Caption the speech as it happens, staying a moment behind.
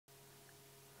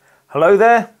Hello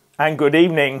there and good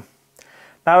evening.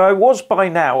 Now, I was by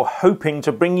now hoping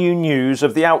to bring you news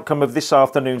of the outcome of this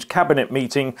afternoon's cabinet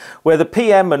meeting, where the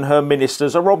PM and her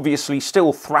ministers are obviously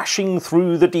still thrashing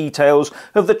through the details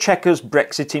of the Chequers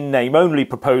Brexit in name-only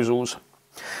proposals.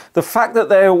 The fact that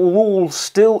they're all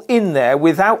still in there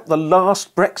without the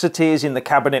last Brexiteers in the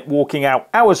cabinet walking out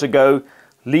hours ago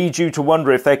leads you to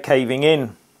wonder if they're caving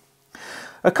in.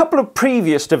 A couple of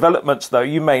previous developments, though,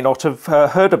 you may not have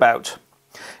heard about.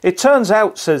 It turns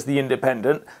out, says The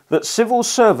Independent, that civil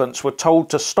servants were told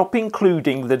to stop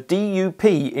including the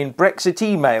DUP in Brexit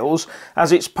emails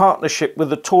as its partnership with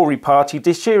the Tory party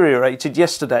deteriorated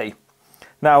yesterday.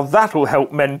 Now that'll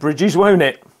help mend bridges, won't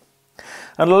it?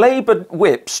 And Labour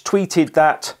whips tweeted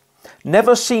that,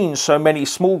 "Never seen so many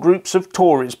small groups of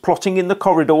Tories plotting in the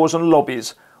corridors and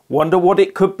lobbies. Wonder what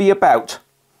it could be about."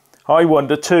 I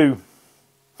wonder too.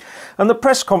 And the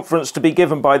press conference to be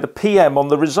given by the PM on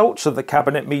the results of the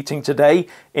cabinet meeting today,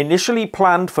 initially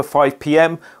planned for 5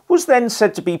 PM, was then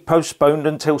said to be postponed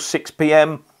until 6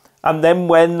 PM. And then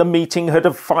when the meeting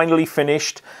had finally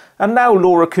finished, and now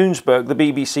Laura Kuenssberg, the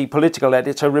BBC political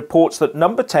editor, reports that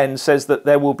Number 10 says that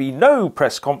there will be no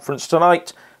press conference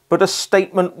tonight, but a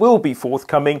statement will be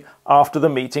forthcoming after the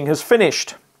meeting has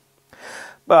finished.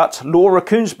 But Laura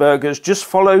Kuenssberg has just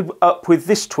followed up with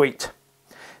this tweet.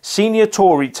 "Senior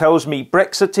Tory tells me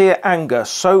Brexiteer anger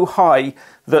so high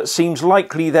that seems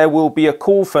likely there will be a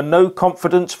call for no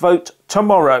confidence vote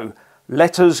tomorrow.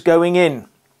 Letters going in."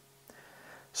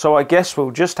 So I guess we'll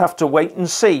just have to wait and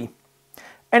see.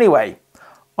 Anyway,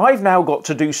 I've now got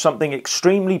to do something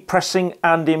extremely pressing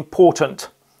and important,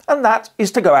 and that is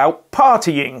to go out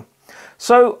partying.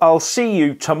 So I'll see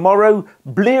you tomorrow,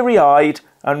 bleary-eyed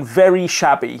and very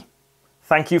shabby.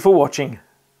 Thank you for watching.